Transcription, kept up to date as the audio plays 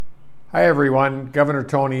Hi everyone, Governor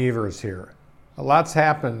Tony Evers here. A lot's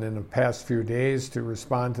happened in the past few days to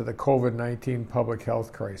respond to the COVID-19 public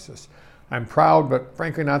health crisis. I'm proud but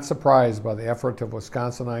frankly not surprised by the effort of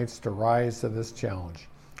Wisconsinites to rise to this challenge.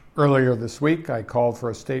 Earlier this week, I called for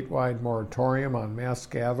a statewide moratorium on mass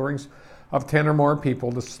gatherings of 10 or more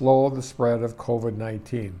people to slow the spread of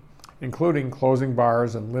COVID-19, including closing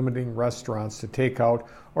bars and limiting restaurants to takeout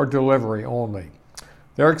or delivery only.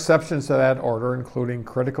 There are exceptions to that order, including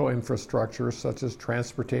critical infrastructure such as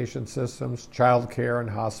transportation systems, childcare, and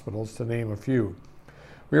hospitals, to name a few.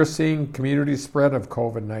 We are seeing community spread of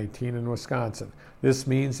COVID-19 in Wisconsin. This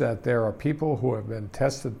means that there are people who have been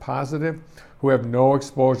tested positive, who have no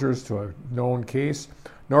exposures to a known case,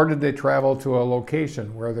 nor did they travel to a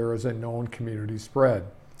location where there is a known community spread.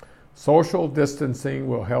 Social distancing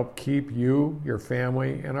will help keep you, your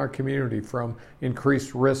family, and our community from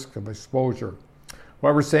increased risk of exposure.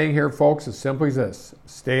 What we're saying here, folks, is simply this: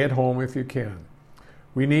 stay at home if you can.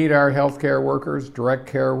 We need our healthcare workers, direct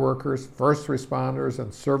care workers, first responders,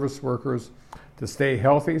 and service workers to stay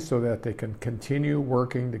healthy so that they can continue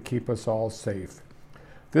working to keep us all safe.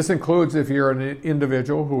 This includes if you're an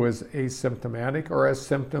individual who is asymptomatic or has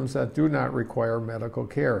symptoms that do not require medical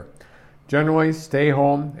care. Generally, stay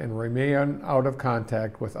home and remain out of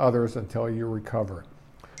contact with others until you recover.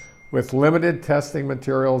 With limited testing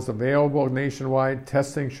materials available nationwide,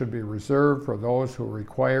 testing should be reserved for those who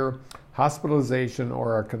require hospitalization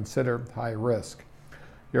or are considered high risk.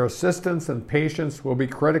 Your assistance and patience will be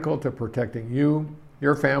critical to protecting you,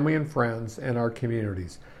 your family and friends, and our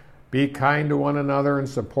communities. Be kind to one another and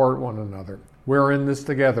support one another. We're in this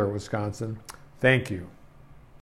together, Wisconsin. Thank you.